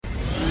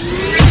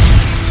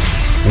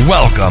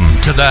Welcome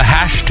to the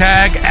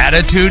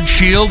 #Attitude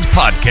Shield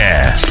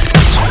podcast,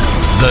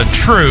 the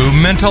true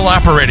mental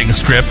operating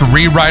script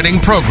rewriting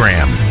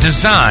program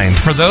designed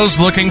for those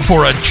looking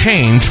for a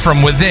change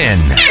from within.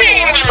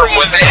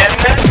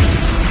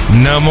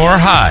 No more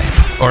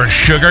hype or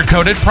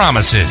sugar-coated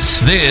promises.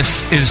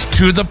 This is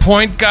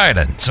to-the-point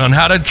guidance on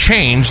how to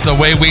change the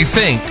way we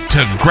think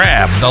to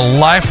grab the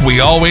life we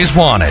always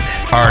wanted.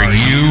 Are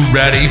you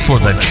ready for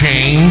the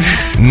change?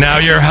 Now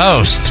your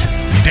host,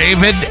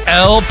 David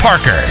L.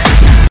 Parker.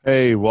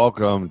 Hey,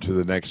 welcome to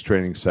the next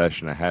training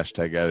session of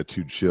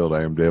 #Attitude Shield.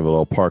 I am David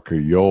L. Parker,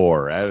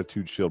 your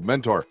Attitude Shield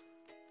mentor.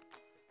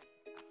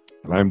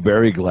 And I'm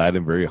very glad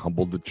and very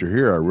humbled that you're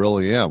here. I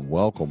really am.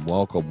 Welcome,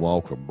 welcome,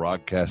 welcome.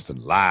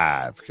 Broadcasting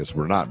live, because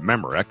we're not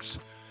Memorex,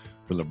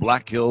 from the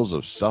Black Hills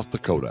of South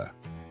Dakota.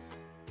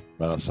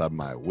 Right outside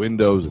my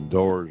windows and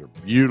doors are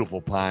beautiful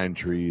pine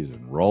trees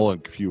and rolling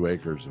few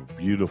acres of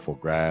beautiful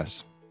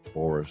grass,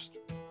 forest.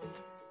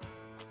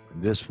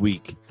 This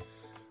week,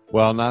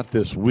 well, not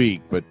this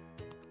week, but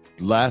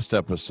last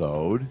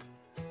episode,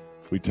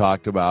 we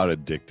talked about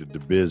addicted to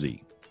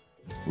busy.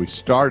 We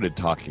started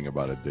talking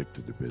about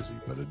addicted to busy,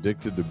 but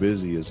addicted to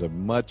busy is a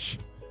much,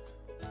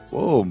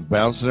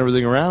 bouncing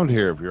everything around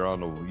here. If you're on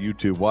the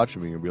YouTube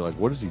watching me, you'll be like,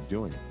 what is he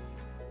doing?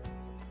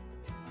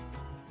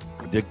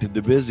 Addicted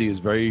to busy is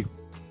very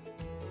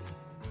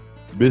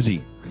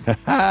busy.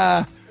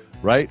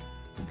 Right?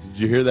 Did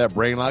you hear that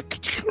brain lock?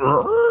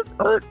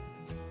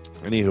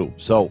 Anywho,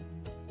 so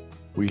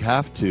we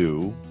have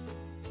to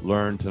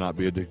learn to not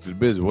be addicted to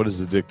busy. What is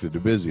addicted to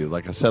busy?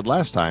 Like I said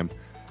last time,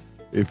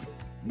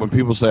 when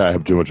people say I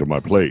have too much on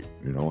my plate,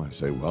 I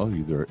say, well,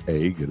 either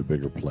A, get a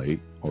bigger plate,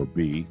 or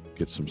B,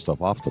 get some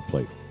stuff off the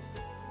plate.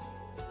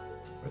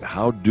 But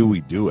how do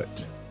we do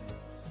it?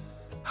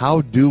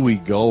 How do we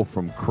go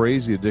from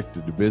crazy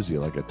addicted to busy?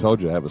 Like I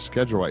told you, I have a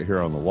schedule right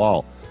here on the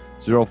wall.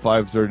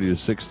 05:30 to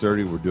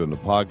 6:30, we're doing the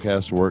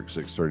podcast work.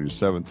 6:30 to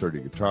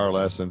 7:30, guitar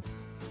lesson.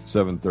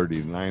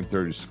 7:30 to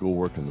 9:30,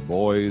 schoolwork and the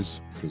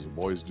boys, because the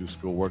boys do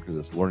schoolwork because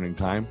it's learning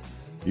time.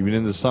 Even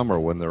in the summer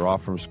when they're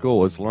off from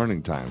school, it's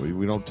learning time.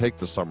 We don't take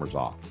the summers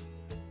off.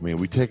 I mean,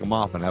 we take them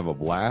off and have a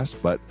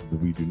blast, but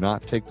we do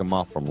not take them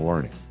off from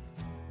learning.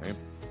 Okay?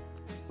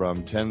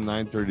 From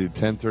 9:30 to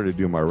 10:30, I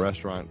do my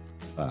restaurant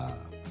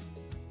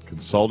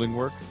consulting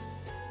work.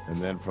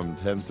 And then from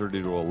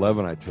 10:30 to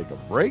 11, I take a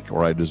break,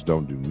 or I just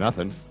don't do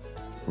nothing.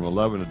 From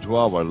 11 to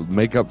 12, I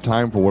make up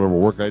time for whatever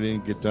work I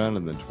didn't get done.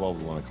 And then 12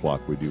 to 1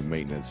 o'clock, we do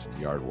maintenance,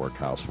 yard work,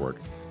 housework,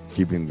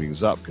 keeping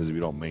things up, because if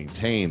you don't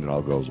maintain, it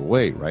all goes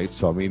away, right?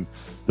 So, I mean,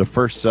 the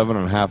first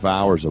 7.5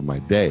 hours of my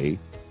day,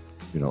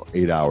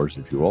 8 hours,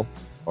 if you will,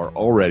 are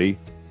already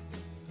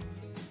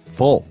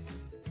full.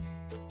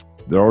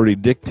 They're already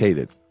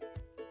dictated.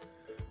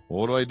 Well,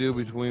 what do I do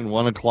between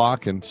 1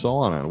 o'clock and so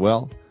on? And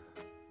well,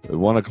 at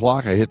 1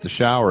 o'clock, I hit the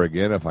shower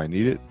again if I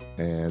need it,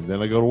 and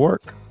then I go to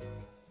work.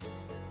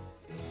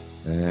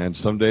 And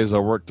some days I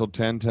work till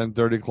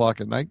 10:30 o'clock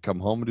at night, come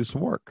home and do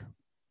some work.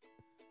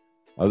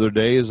 Other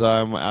days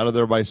I'm out of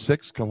there by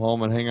 6, come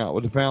home and hang out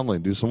with the family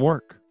and do some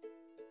work.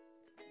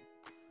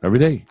 Every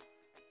day.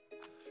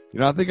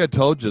 I think I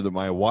told you that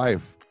my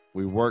wife,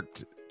 we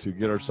worked to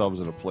get ourselves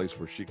in a place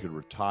where she could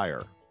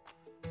retire.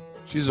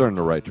 She's earned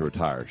the right to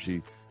retire.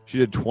 She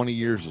did 20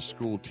 years of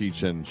school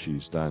teaching.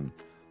 She's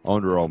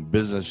owned her own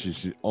business.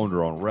 She owned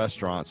her own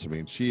restaurants. I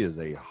mean, she is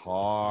a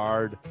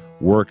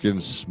hard-working,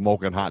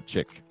 smoking hot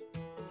chick.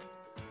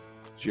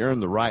 She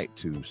earned the right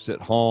to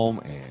sit home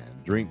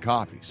and drink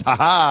coffees.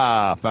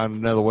 Ha-ha! Found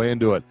another way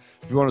into it.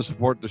 If you want to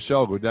support the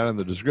show, go down in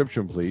the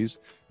description, please,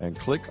 and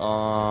click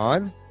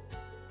on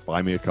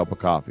Buy Me a Cup of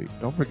Coffee.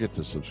 Don't forget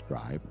to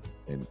subscribe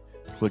and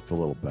click the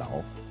little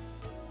bell.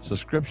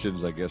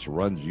 Subscriptions, I guess,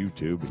 runs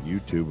YouTube, and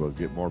YouTube will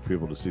get more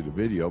people to see the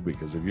video,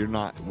 because if you're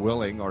not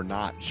willing or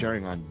not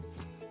sharing on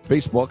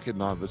Facebook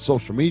and on the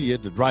social media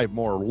to drive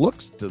more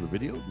looks to the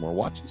videos, more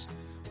watches,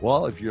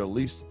 well, if you're at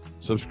least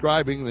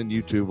subscribing, then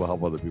YouTube will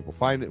help other people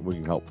find it. We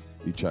can help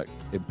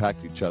impact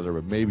each other,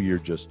 but maybe you're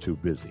just too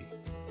busy.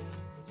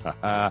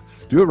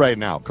 Do it right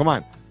now. Come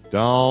on.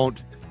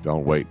 Don't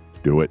wait.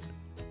 Do it.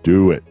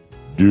 Do it.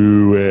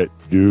 Do it.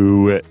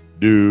 Do it.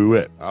 Do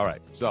it. All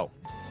right. So,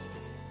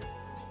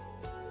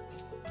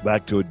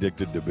 back to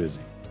addicted to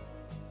busy.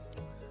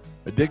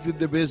 Addicted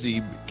to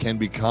busy can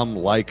become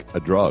like a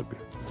drug.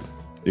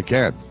 It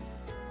can.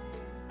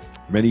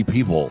 Many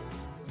people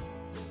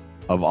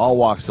of all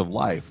walks of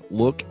life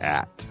look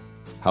at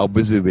how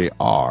busy they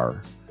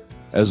are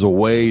as a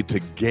way to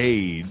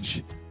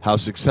gauge how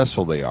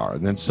successful they are.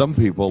 And then some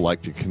people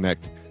like to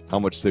connect how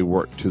much they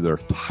work to their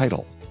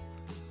title.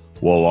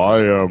 Well, I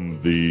am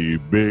the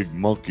big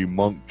monkey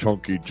monk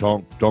chunky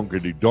chunk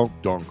dunkety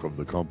dunk of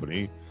the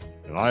company,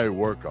 and I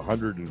work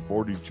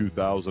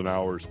 142,000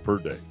 hours per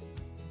day.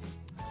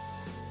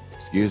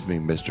 Excuse me,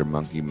 Mr.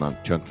 Monkey Monk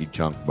Chunky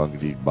Chunk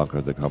Bunkety Bunk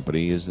of the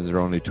company. Isn't there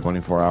only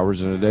 24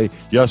 hours in a day?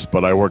 Yes,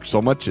 but I work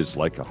so much it's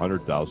like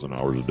 100,000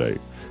 hours a day.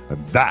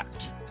 And that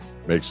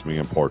makes me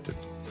important.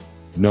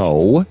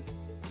 No,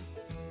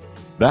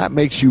 that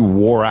makes you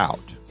wore out.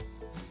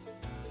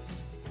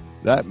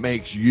 that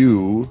makes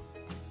you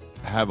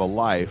have a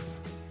life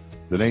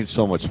that ain't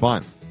so much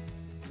fun.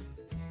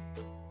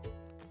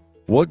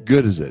 What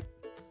good is it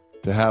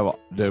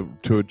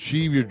to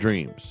achieve your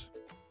dreams,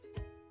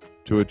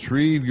 to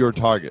achieve your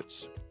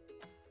targets,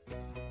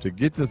 to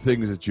get the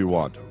things that you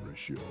want,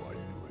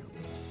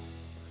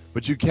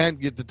 but you can't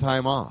get the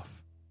time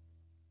off?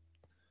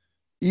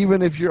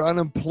 Even if you're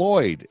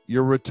unemployed,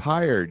 you're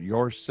retired,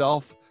 you're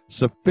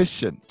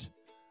self-sufficient,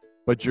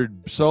 but you're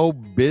so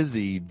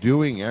busy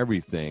doing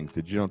everything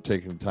that you don't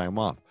take any time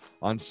off.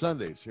 On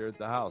Sundays here at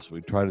the house,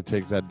 we try to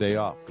take that day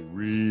off. We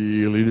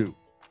really do.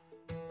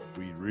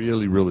 We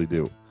really, really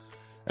do.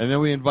 And then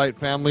we invite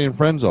family and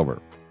friends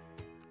over.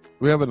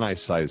 We have a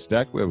nice sized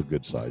deck. We have a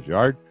good sized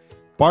yard.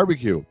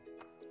 Barbecue.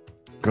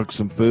 Cook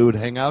some food.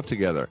 Hang out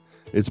together.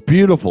 It's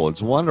beautiful.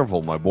 It's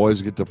wonderful. My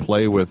boys get to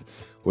play with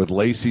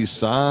Lacey's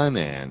son,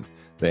 and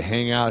they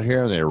hang out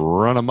here and they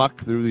run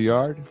amok through the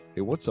yard.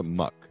 Hey, what's a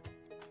muck?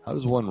 How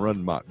does one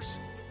run mucks?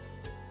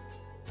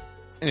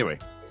 Anyway,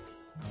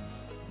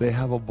 they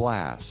have a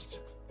blast.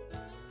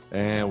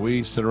 And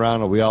we sit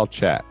around and we all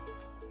chat.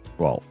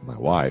 Well, my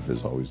wife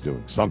is always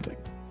doing something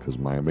because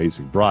my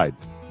amazing bride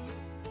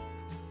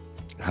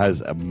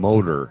has a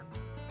motor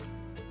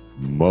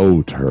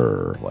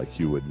like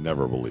you would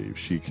never believe.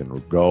 She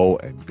can go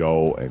and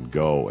go and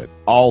go, and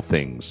all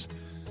things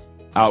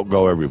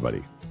outgo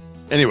everybody.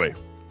 Anyway,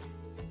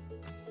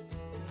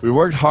 we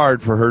worked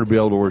hard for her to be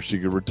able to where she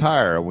could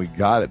retire, and we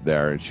got it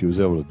there, and she was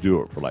able to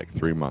do it for like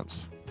 3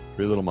 months,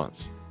 3 little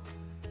months.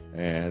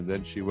 And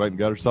then she went and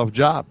got herself a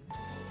job.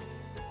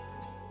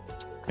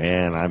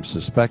 And I'm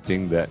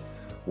suspecting that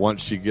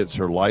once she gets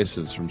her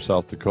license from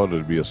South Dakota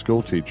to be a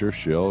school teacher,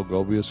 she'll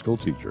go be a school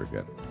teacher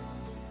again.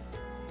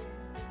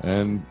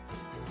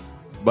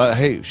 But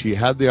hey, she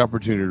had the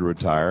opportunity to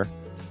retire.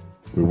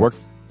 We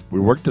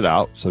worked it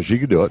out so she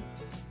could do it.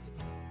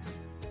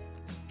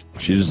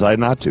 She decided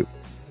not to.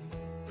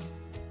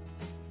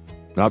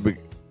 Not for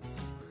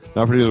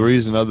any other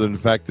reason other than the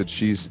fact that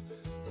she's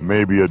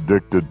maybe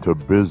addicted to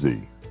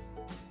busy.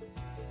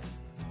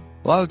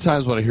 A lot of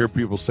times when I hear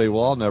people say,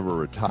 well, I'll never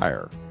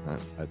retire,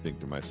 I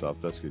think to myself,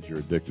 that's because you're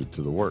addicted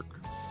to the work.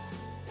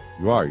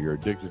 You're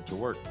addicted to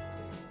work.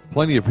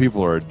 Plenty of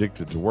people are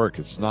addicted to work.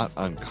 It's not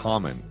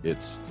uncommon.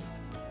 It's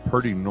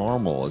pretty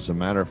normal. As a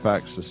matter of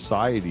fact,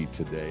 society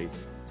today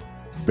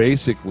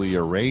basically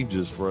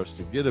arranges for us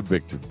to get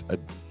addicted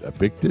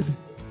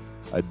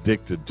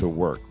to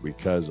work,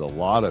 because a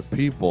lot of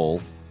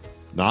people,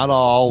 not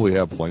all, we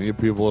have plenty of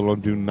people that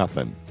don't do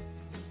nothing.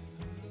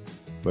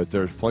 But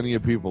there's plenty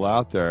of people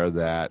out there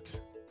that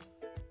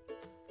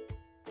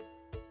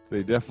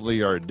they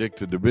definitely are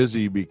addicted to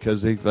busy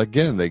because they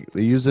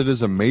use it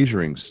as a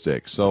measuring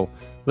stick. So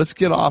let's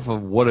get off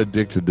of what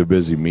addicted to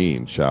busy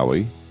means, shall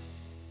we?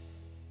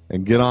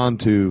 And get on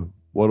to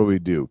what do we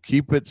do?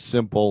 Keep it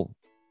simple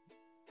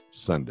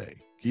Sunday.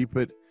 Keep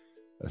it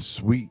a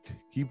sweet,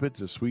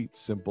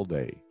 simple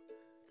day.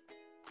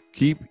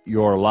 Keep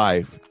your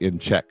life in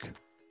check.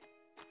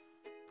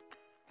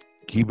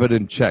 Keep it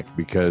in check,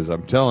 because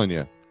I'm telling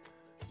you,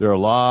 there are a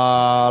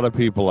lot of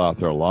people out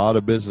there, a lot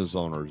of business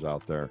owners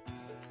out there,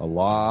 a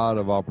lot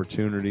of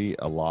opportunity,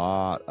 a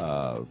lot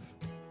of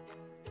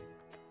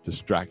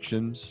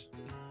distractions.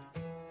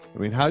 I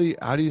mean, how do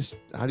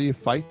you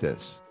fight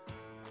this?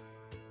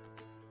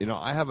 You know,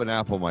 I have an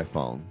app on my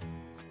phone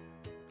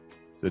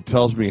that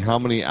tells me how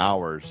many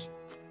hours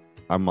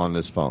I'm on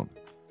this phone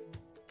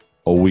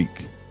a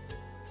week.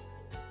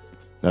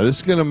 Now, this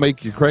is going to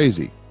make you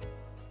crazy.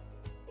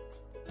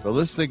 But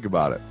let's think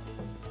about it.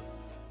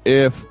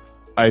 If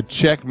I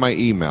check my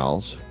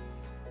emails,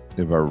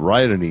 if I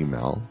write an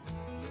email,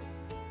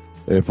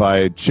 if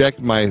I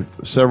check my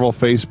several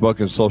Facebook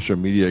and social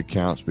media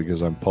accounts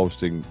because I'm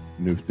posting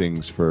new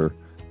things for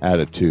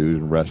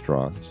Attitude and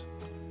restaurants,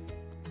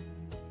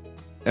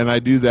 and I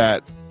do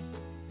that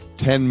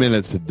 10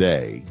 minutes a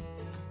day,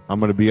 I'm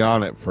going to be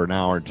on it for an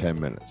hour and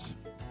 10 minutes.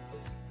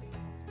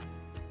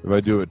 If I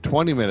do it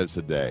 20 minutes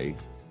a day,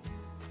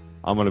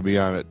 I'm going to be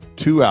on it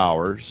 2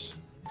 hours,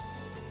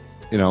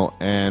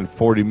 and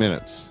 40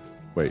 minutes.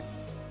 Wait.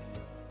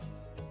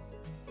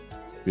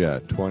 Yeah,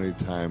 20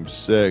 times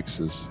 6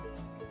 is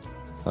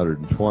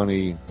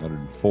 120,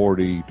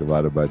 140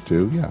 divided by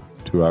 2. Yeah,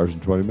 2 hours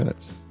and 20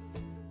 minutes.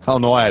 Hell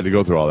no, I had to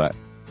go through all that.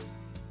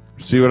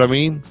 See what I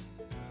mean?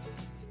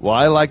 Well,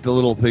 I like the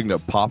little thing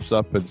that pops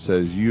up and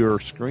says your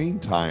screen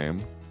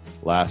time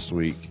last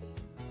week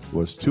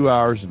was 2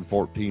 hours and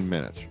 14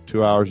 minutes,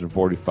 2 hours and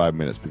 45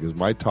 minutes, because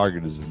my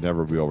target is to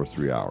never be over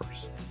 3 hours.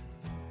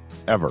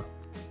 Ever.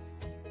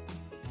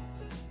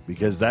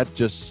 Because that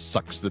just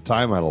sucks the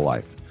time out of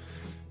life.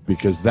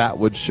 Because that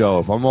would show,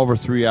 if I'm over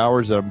 3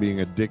 hours, I'm being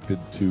addicted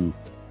to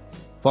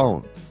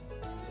phone.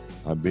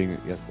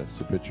 That's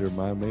the picture of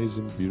my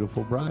amazing,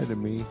 beautiful bride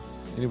and me.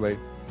 Anyway,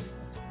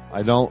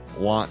 I don't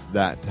want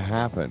that to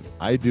happen.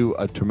 I do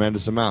a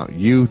tremendous amount.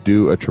 You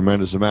do a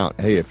tremendous amount.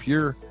 Hey, if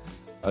you're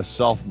a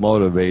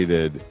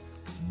self-motivated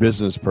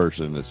business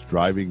person that's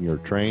driving your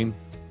train,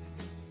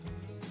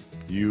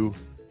 you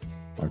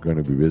are going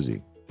to be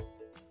busy.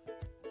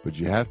 but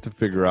you have to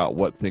figure out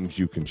what things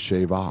you can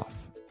shave off.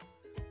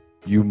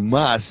 You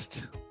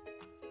must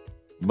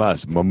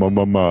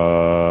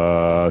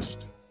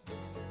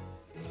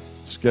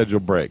schedule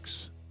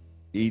breaks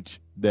each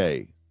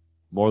day,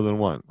 more than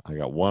one. I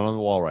got one on the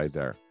wall right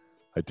there.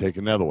 I take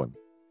another one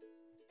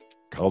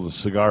called the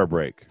cigar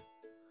break,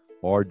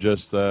 or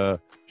just shut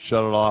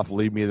it off,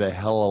 leave me the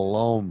hell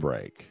alone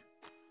break,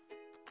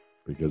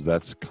 because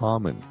that's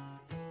common.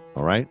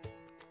 All right?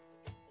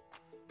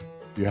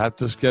 You have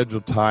to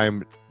schedule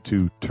time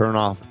to turn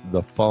off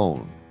the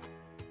phone.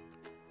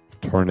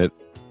 Turn it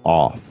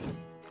off.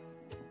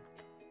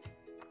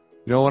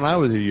 You know, when I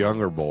was a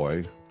younger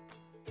boy,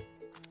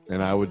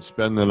 and I would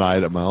spend the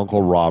night at my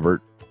Uncle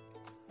Robert's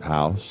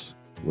house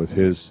with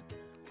his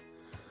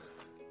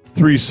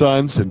 3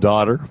 sons and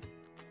daughter,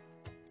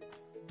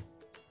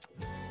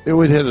 it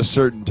would hit a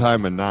certain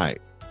time of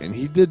night, and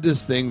he did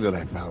this thing that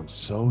I found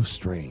so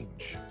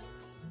strange.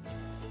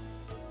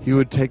 He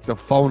would take the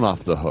phone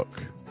off the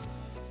hook.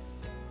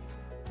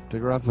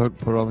 Take her off the hook,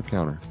 put it on the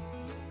counter.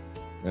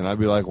 And I'd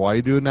be like, why are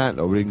you doing that?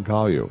 Nobody can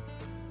call you.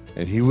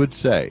 And he would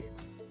say,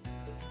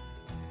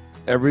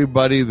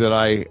 everybody that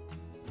I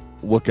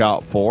look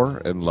out for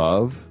and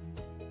love,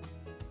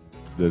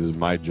 that is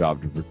my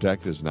job to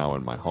protect, is now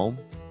in my home.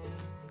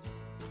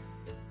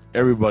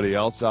 Everybody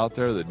else out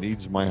there that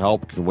needs my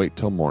help can wait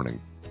till morning.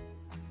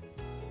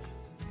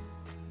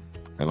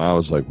 And I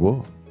was like,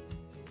 whoa.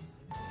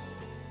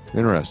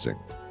 Interesting.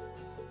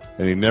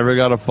 And he never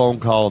got a phone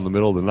call in the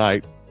middle of the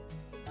night.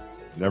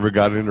 Never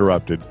got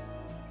interrupted.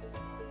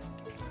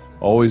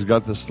 Always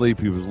got the sleep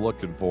he was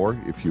looking for,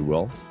 if you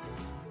will.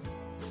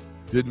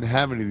 Didn't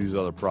have any of these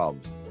other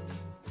problems.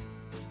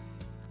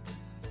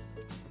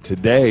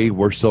 Today,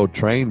 we're so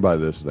trained by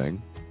this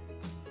thing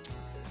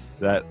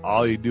that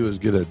all you do is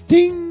get a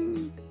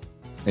ding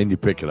and you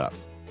pick it up.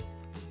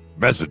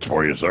 Message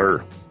for you,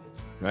 sir.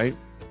 Right?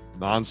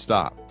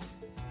 Nonstop.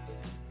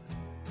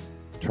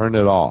 Turn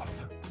it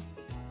off.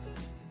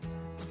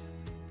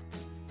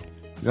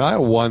 Now, I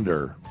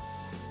wonder,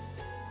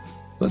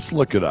 let's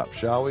look it up,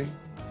 shall we?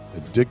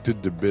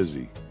 Addicted to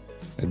busy.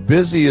 And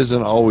busy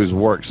isn't always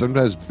work.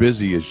 Sometimes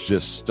busy is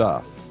just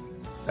stuff.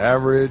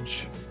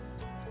 Average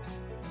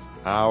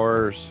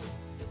hours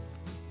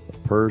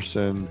a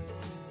person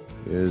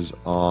is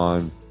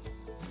on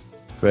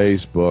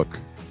Facebook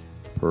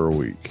per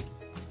week.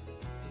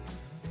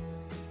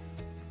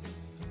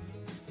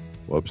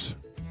 Whoops.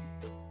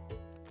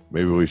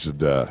 Maybe we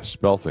should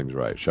spell things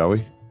right, shall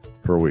we?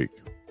 Per week.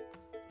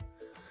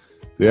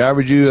 The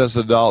average U.S.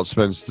 adult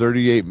spends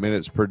 38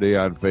 minutes per day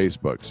on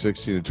Facebook.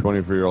 16 to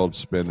 24-year-olds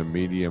spend a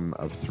median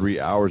of 3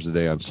 hours a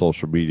day on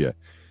social media.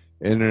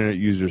 Internet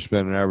users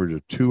spend an average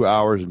of 2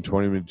 hours and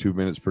 22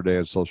 minutes per day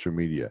on social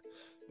media.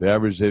 The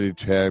average daily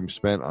time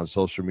spent on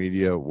social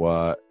media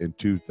in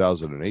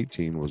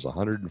 2018 was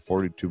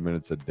 142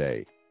 minutes a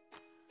day.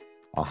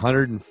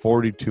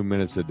 142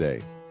 minutes a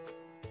day.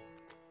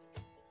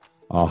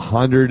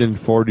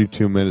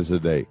 142 minutes a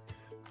day.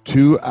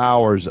 2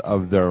 hours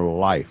of their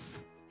life.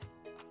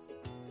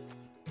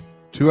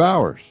 2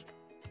 hours.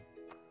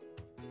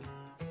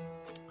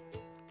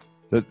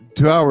 The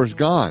 2 hours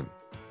gone.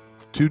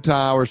 2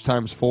 hours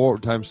times 4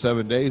 times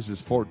 7 days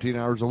is 14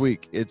 hours a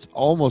week. It's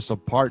almost a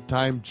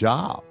part-time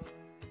job.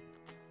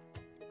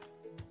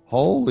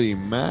 Holy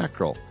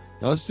mackerel.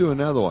 Now let's do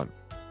another one.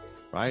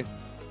 Right?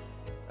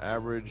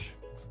 Average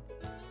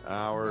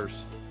hours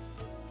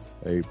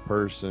a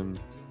person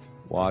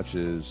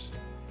watches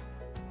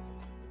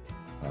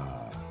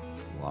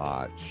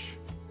watch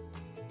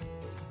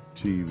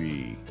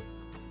TV.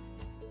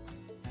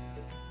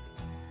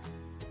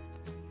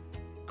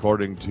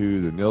 According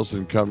to the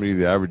Nielsen Company,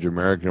 the average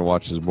American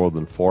watches more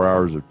than 4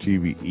 hours of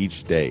TV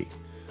each day,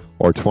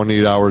 or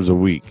 28 hours a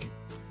week.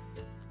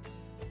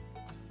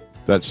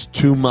 That's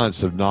 2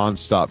 months of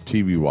nonstop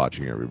TV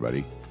watching,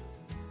 everybody.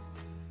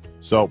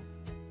 So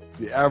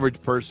the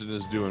average person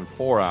is doing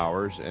 4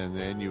 hours, and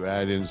then you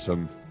add in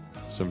some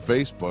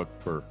Facebook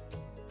for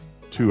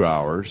 2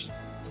 hours.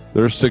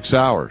 There's 6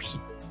 hours.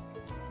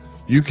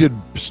 You could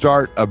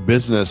start a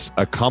business,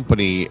 a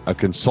company, a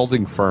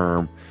consulting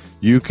firm.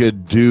 You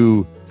could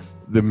do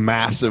the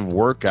massive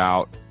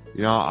workout.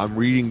 You know, I'm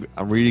reading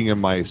in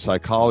my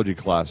psychology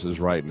classes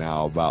right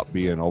now about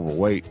being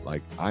overweight,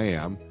 like I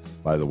am.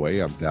 By the way,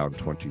 I'm down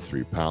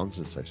 23 pounds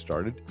since I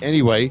started.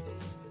 Anyway,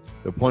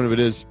 the point of it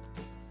is,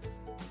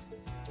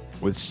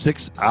 with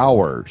 6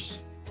 hours,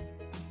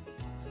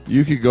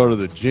 you could go to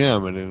the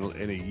gym and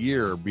in a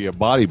year be a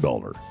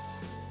bodybuilder.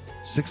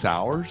 6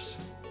 hours?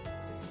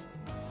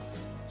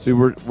 See,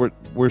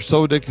 we're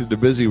so addicted to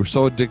busy. We're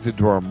so addicted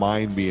to our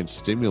mind being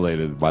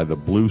stimulated by the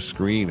blue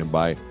screen and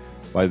by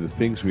the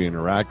things we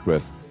interact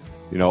with.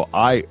 You know,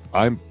 I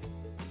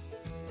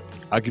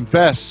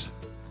confess.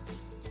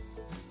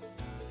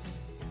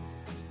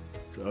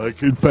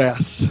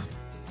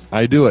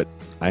 I do it.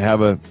 I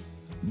have a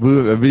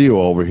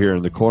video over here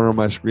in the corner of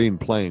my screen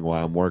playing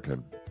while I'm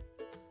working.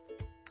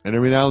 And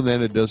every now and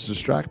then it does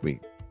distract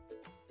me,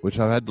 which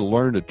I've had to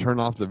learn to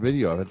turn off the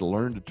video. I've had to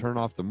learn to turn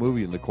off the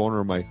movie in the corner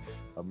of my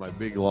of my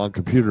big long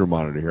computer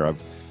monitor here.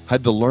 I've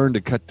had to learn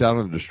to cut down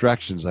on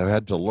distractions. I've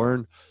had to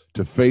learn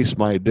to face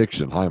my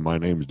addiction. Hi, my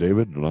name's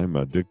David, and I'm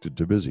addicted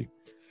to busy.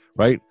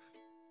 Right?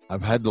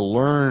 I've had to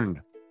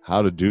learn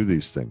how to do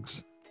these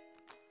things.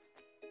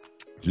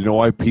 Do you know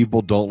why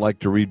people don't like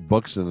to read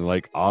books and they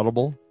like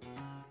Audible?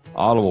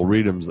 Audible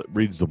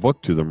reads the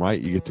book to them, right?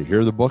 You get to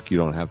hear the book. You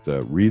don't have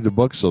to read the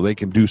book, so they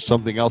can do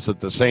something else at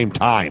the same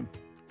time.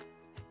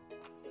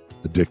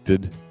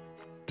 Addicted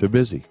to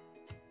busy.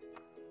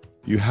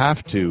 You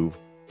have to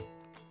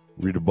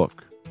read a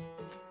book.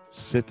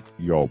 Sit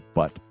your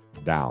butt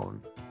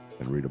down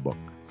and read a book.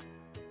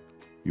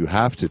 You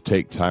have to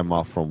take time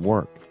off from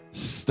work.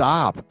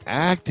 Stop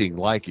acting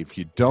like if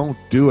you don't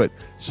do it,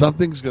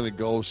 something's going to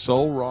go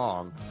so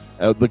wrong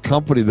at the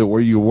company that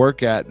where you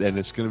work at, and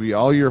it's going to be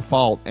all your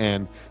fault,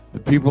 and the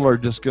people are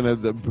just going to,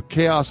 the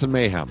chaos and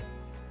mayhem.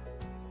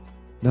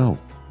 No.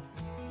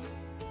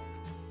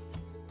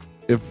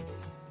 If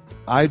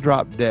I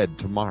drop dead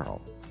tomorrow,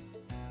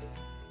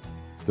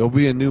 there'll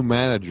be a new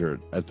manager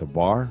at the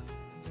bar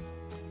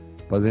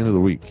by the end of the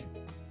week.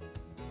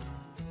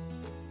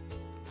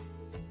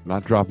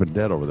 Not dropping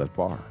dead over that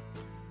bar.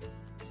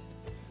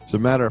 As a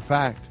matter of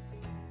fact,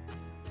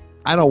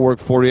 I don't work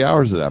 40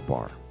 hours at that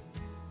bar.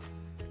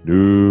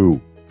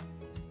 No.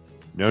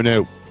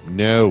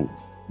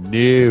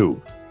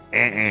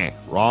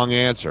 Wrong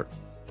answer.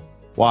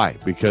 Why?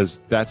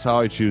 Because that's how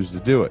I choose to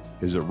do it.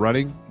 Is it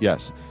running?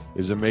 Yes.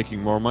 Is it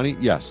making more money?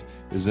 Yes.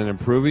 Is it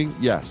improving?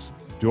 Yes.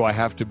 Do I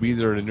have to be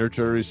there to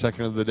nurture every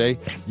second of the day?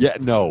 Yeah,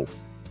 no.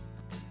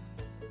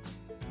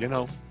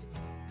 No.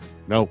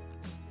 No.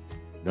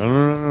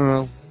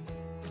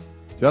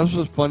 That's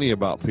what's funny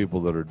about people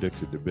that are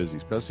addicted to busy,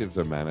 especially if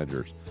they're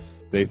managers.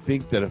 They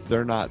think that if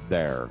they're not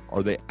there,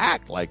 or they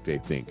act like they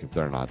think if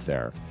they're not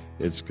there,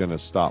 it's going to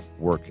stop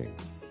working.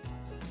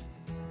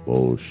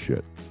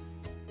 Bullshit.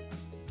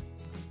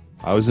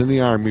 I was in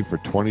the Army for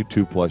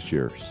 22 plus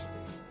years.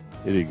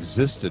 It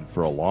existed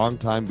for a long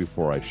time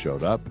before I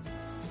showed up.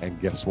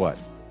 And guess what?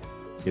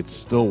 It's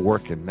still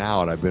working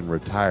now, and I've been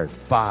retired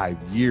 5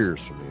 years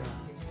from the Army.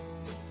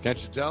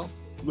 Can't you tell?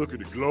 Look at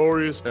the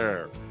glorious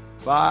hair.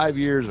 5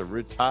 years of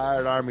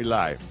retired Army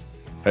life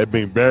have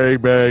been very,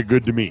 very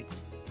good to me.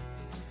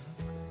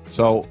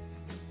 So,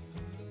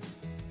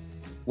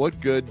 what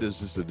good does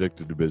this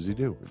addicted to busy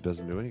do? It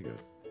doesn't do any good.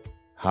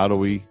 How do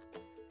we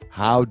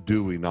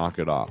knock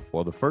it off?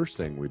 Well, the first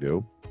thing we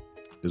do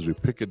is we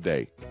pick a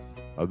day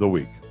of the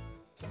week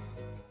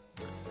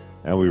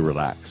and we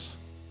relax.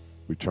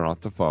 We turn off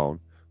the phone.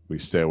 We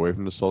stay away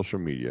from the social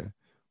media.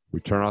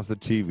 We turn off the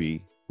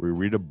TV. We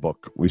read a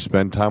book. We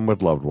spend time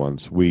with loved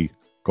ones. We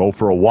go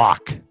for a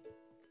walk.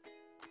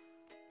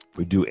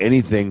 We do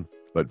anything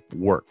but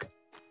work.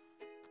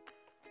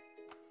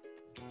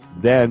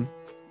 Then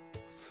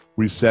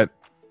we set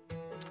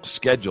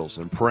schedules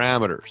and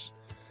parameters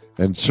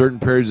and certain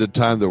periods of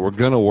time that we're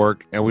going to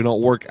work, and we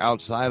don't work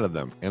outside of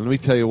them. And let me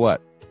tell you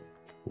what,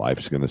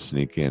 life's going to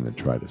sneak in and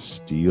try to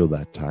steal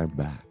that time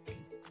back.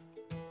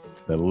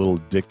 That little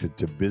addicted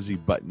to busy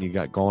button you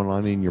got going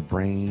on in your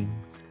brain.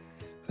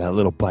 That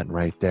little button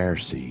right there,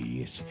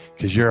 see,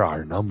 because you're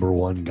our number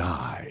one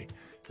guy,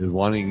 is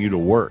wanting you to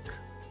work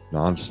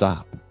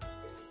nonstop.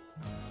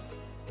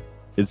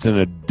 It's an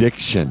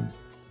addiction.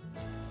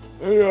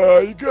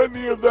 Hey, you got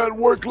any of that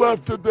work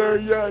left in there?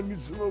 Yeah, I need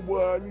some of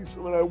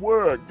that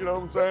work. You know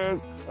what I'm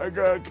saying?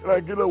 Can I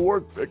get a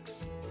work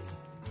fix?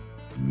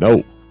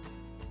 No.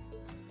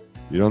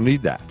 You don't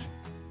need that.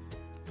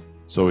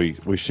 So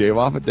we shave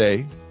off a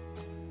day,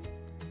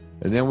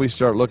 and then we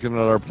start looking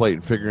at our plate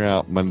and figuring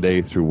out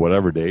Monday through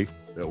whatever day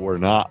that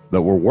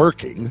we're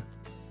working,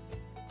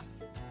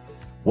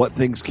 what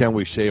things can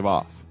we shave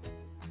off?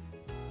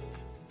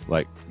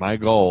 Like my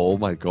goal,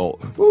 bad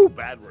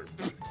word.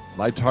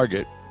 My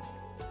target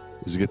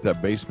is to get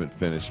that basement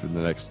finished in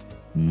the next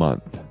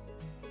month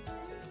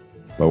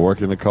by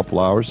working a couple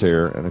hours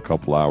here and a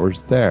couple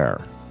hours there.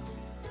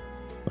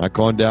 Not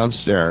going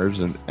downstairs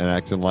and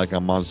acting like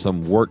I'm on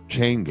some work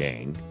chain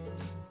gang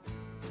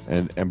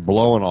and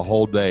blowing a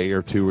whole day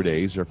or 2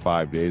 days or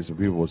 5 days, and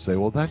people would say,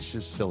 well, that's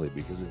just silly,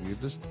 because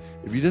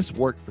if you just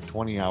worked for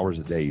 20 hours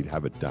a day, you'd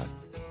have it done.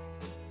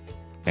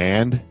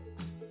 And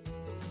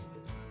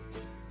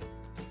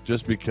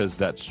just because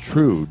that's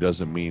true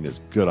doesn't mean it's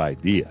a good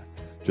idea.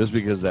 Just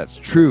because that's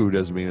true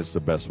doesn't mean it's the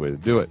best way to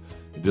do it.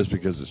 And just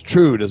because it's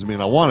true doesn't mean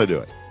I want to do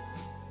it.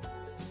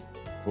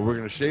 But we're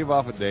going to shave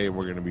off a day, and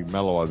we're going to be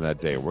mellow on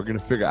that day. We're going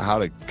to figure out how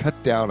to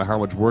cut down on how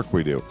much work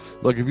we do.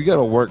 Look, if you got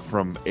to work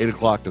from 8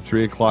 o'clock to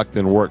 3 o'clock,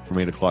 then work from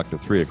 8 o'clock to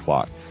 3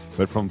 o'clock.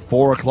 But from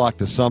 4 o'clock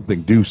to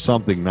something, do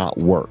something, not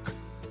work.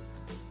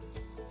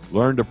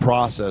 Learn to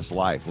process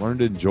life. Learn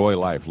to enjoy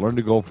life. Learn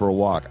to go for a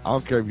walk. I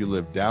don't care if you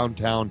live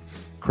downtown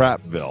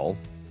Crapville.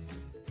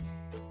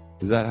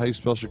 Is that how you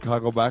spell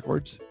Chicago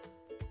backwards?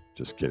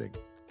 Just kidding.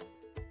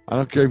 I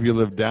don't care if you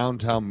live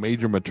downtown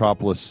major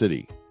metropolis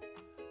city,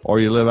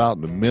 or you live out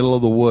in the middle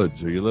of the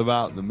woods, or you live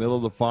out in the middle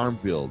of the farm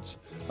fields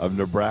of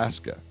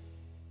Nebraska.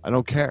 I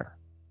don't care.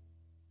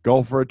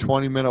 Go for a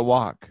 20-minute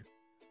walk.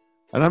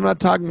 And I'm not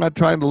talking about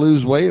trying to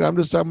lose weight. I'm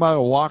just talking about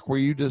a walk where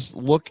you just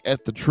look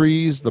at the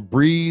trees, the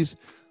breeze,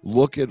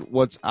 look at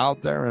what's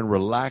out there and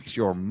relax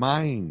your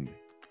mind.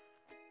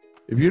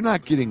 If you're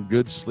not getting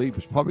good sleep,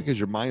 it's probably because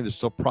your mind is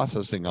still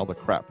processing all the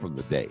crap from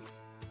the day.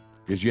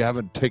 Because you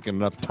haven't taken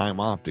enough time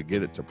off to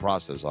get it to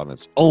process on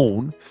its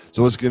own.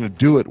 So it's going to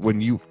do it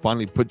when you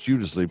finally put you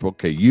to sleep.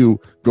 Okay,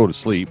 you go to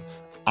sleep.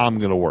 I'm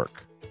going to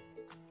work.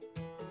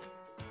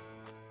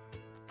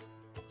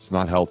 It's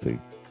not healthy.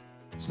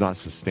 It's not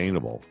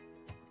sustainable.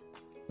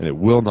 And it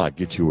will not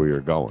get you where you're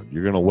going.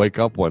 You're going to wake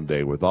up one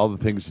day with all the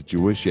things that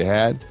you wish you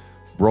had,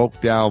 broke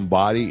down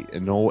body,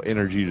 and no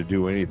energy to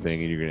do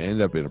anything. And you're going to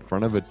end up in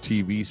front of a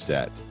TV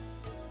set,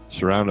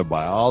 surrounded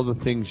by all the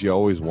things you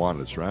always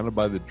wanted, surrounded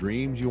by the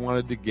dreams you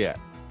wanted to get,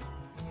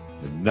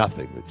 and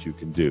nothing that you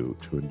can do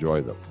to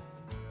enjoy them.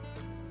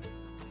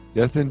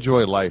 You have to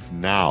enjoy life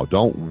now.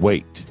 Don't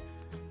wait.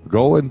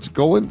 Go and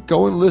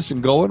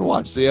listen. Go and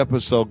watch the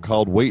episode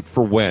called Wait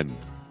for When.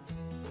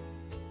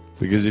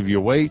 Because if you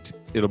wait,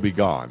 it'll be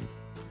gone.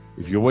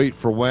 If you wait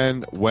for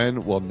when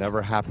will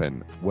never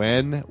happen.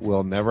 When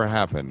will never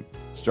happen.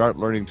 Start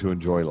learning to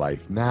enjoy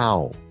life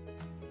now.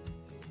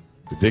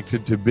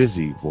 Addicted to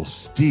busy will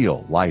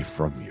steal life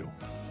from you.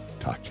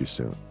 Talk to you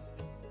soon.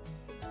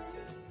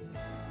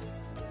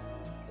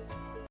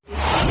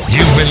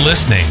 You've been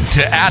listening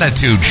to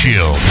Attitude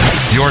Shield,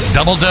 your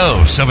double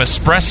dose of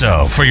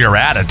espresso for your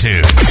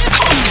attitude.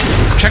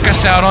 Check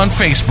us out on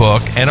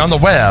Facebook and on the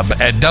web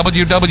at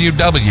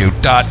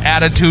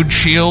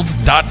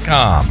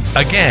www.attitudeshield.com.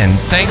 Again,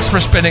 thanks for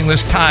spending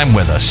this time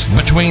with us.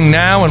 Between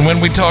now and when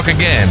we talk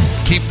again,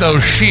 keep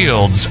those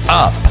shields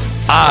up,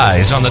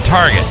 eyes on the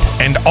target,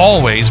 and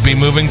always be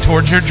moving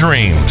towards your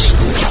dreams.